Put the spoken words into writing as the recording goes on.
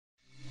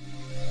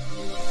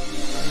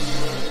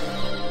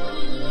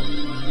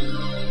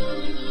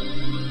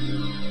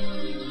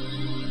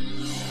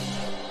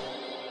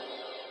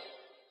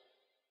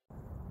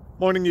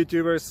Morning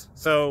YouTubers.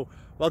 So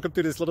welcome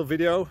to this little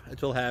video. It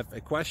will have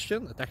a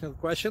question, a technical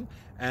question,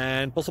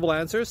 and possible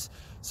answers.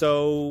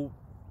 So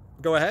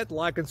go ahead,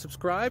 like and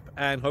subscribe,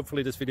 and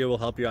hopefully this video will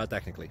help you out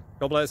technically.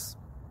 God bless.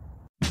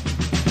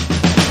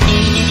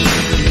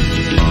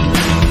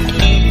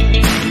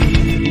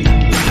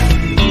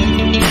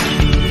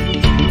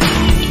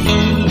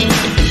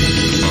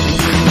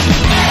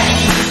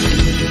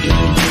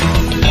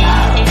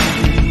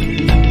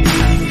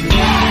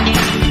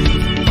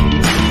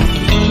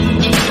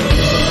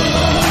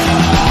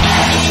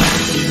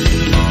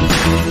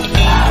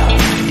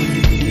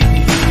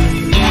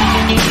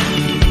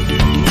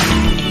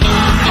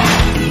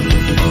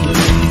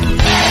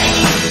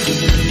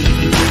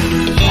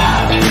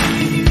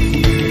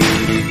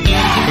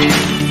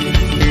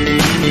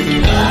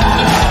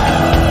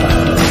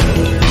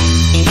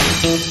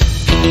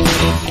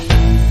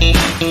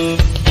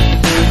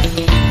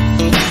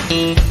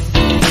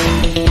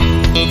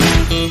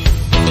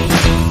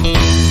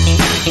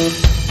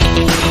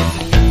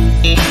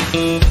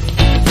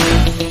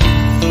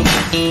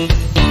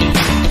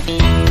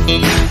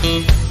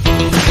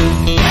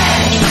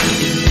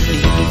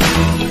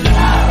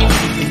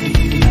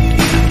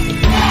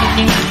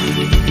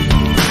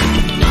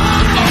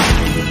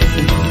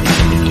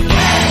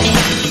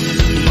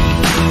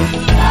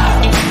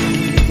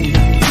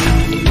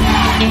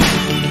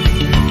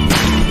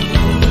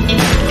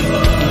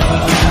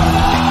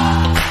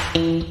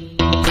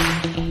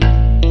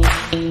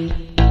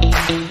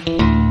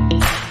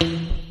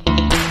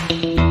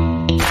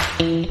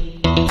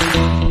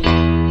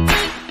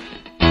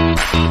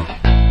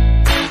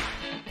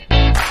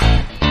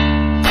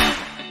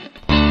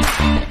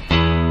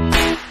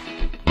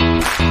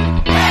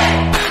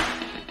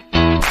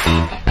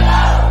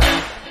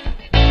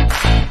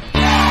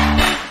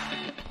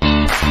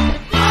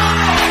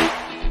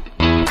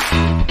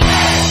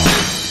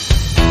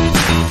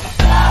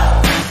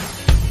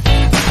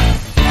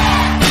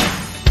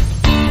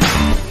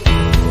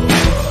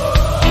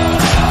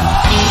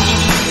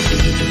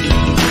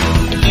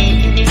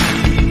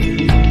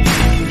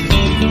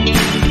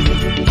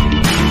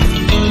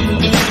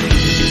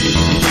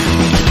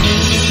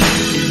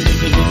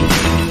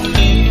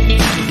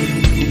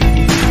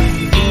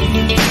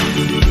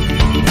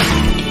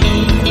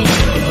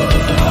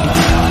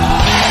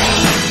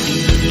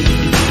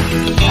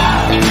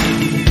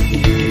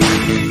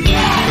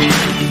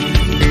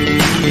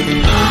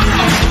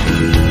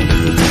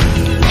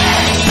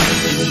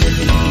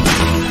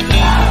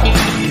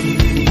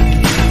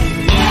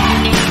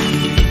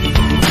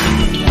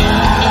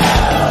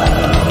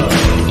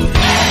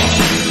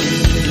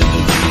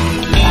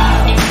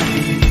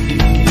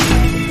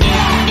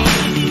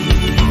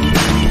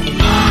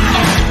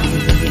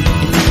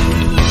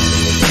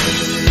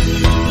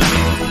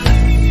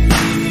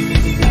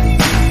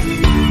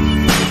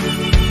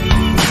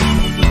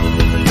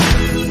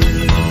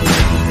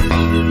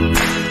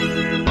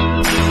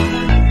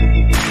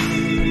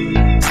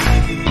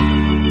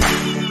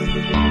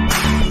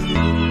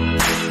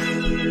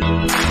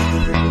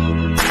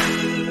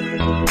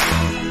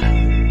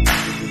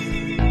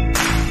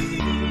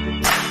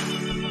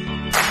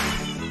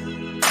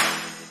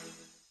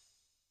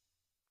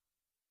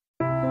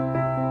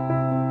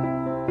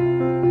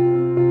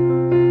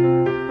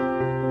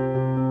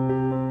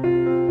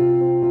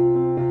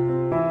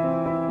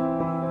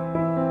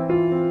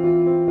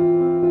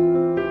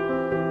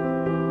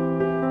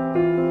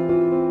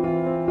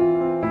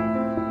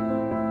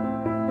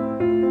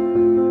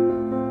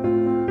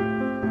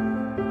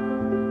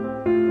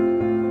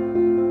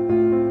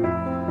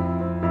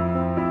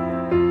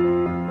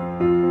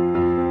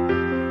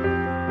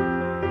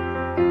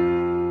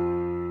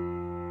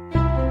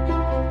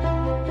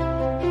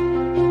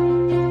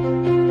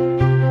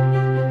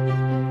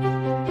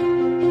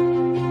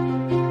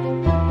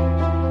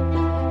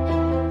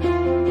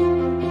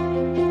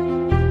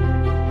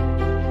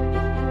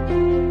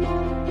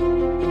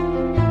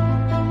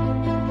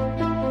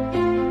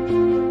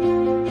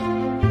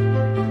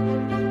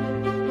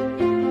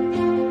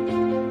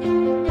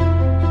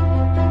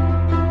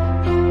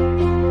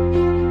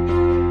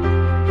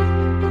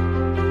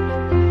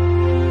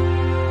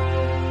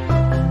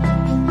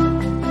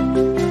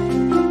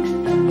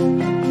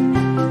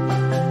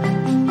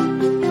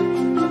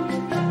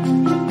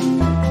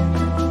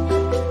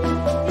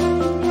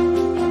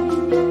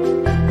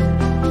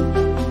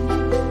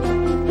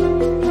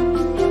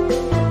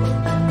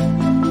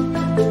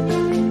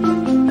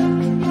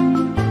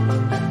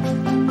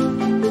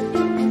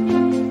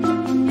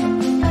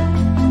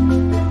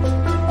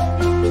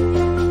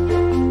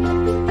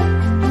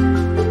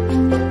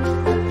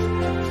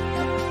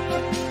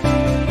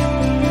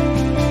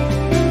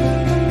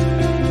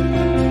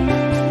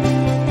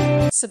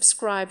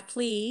 Subscribe,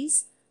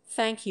 please.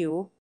 Thank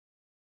you.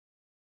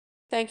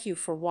 Thank you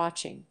for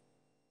watching.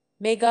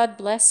 May God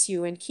bless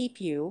you and keep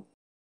you.